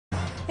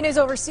In news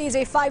overseas,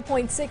 a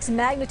 5.6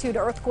 magnitude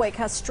earthquake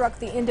has struck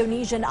the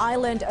Indonesian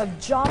island of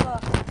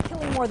Java,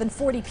 killing more than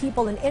 40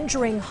 people and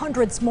injuring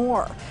hundreds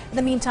more. In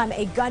the meantime,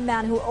 a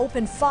gunman who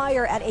opened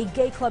fire at a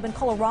gay club in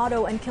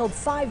Colorado and killed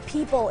 5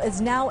 people is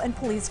now in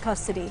police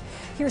custody.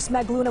 Here's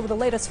Meg Luna with the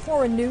latest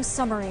foreign news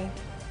summary.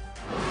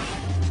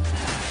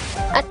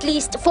 At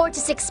least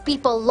 46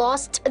 people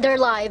lost their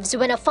lives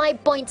when a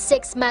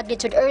 5.6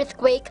 magnitude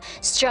earthquake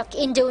struck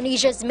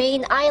Indonesia's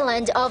main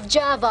island of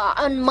Java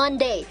on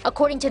Monday.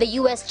 According to the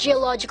U.S.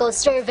 Geological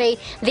Survey,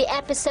 the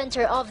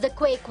epicenter of the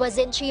quake was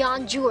in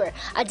Cianjur,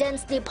 a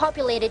densely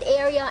populated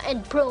area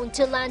and prone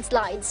to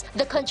landslides.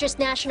 The country's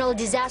National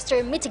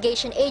Disaster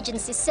Mitigation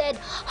Agency said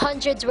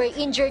hundreds were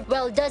injured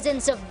while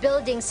dozens of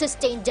buildings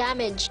sustained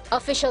damage.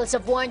 Officials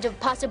have warned of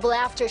possible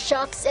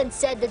aftershocks and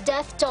said the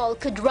death toll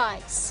could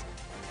rise.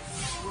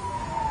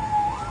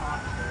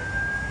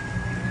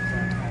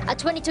 A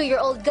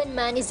 22-year-old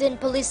gunman is in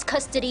police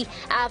custody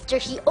after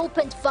he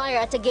opened fire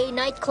at a gay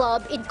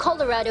nightclub in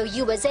Colorado,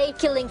 USA,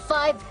 killing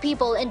 5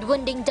 people and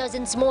wounding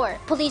dozens more.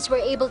 Police were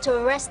able to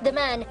arrest the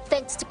man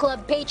thanks to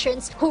club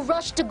patrons who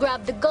rushed to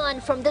grab the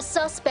gun from the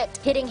suspect,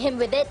 hitting him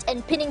with it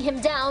and pinning him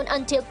down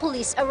until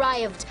police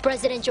arrived.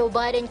 President Joe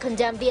Biden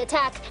condemned the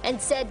attack and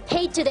said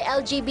hate to the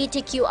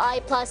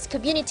LGBTQI+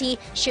 community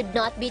should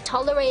not be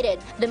tolerated.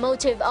 The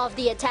motive of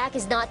the attack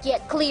is not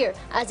yet clear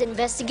as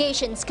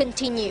investigations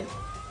continue.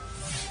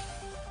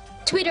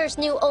 Twitter's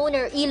new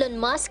owner, Elon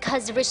Musk,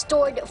 has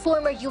restored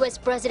former U.S.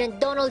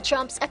 President Donald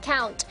Trump's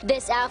account.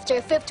 This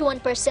after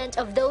 51%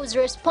 of those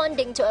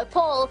responding to a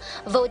poll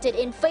voted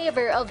in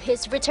favor of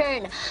his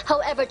return.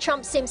 However,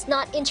 Trump seems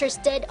not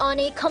interested on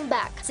a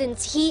comeback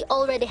since he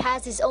already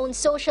has his own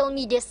social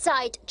media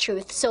site,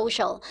 Truth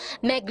Social.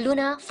 Meg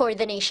Luna for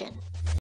The Nation.